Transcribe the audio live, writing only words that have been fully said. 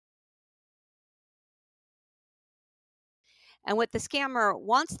And what the scammer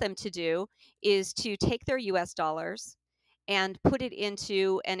wants them to do is to take their US dollars and put it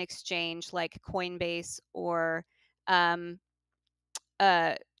into an exchange like Coinbase um,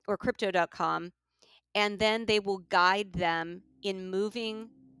 uh, or crypto.com, and then they will guide them in moving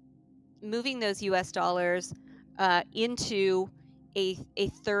those US dollars into a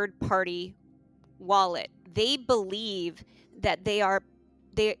third party wallet. They believe that they're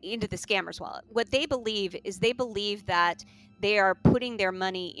into the scammer's wallet. What they believe is they believe that they are putting their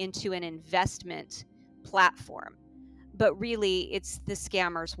money into an investment platform, but really it's the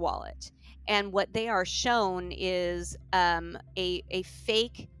scammer's wallet. And what they are shown is a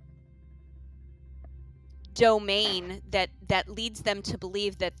fake domain that leads them to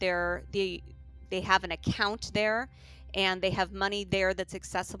believe that they have an account there and they have money there that's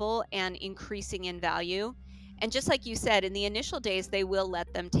accessible and increasing in value. And just like you said, in the initial days, they will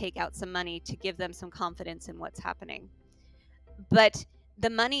let them take out some money to give them some confidence in what's happening. But the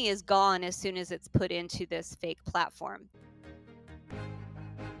money is gone as soon as it's put into this fake platform.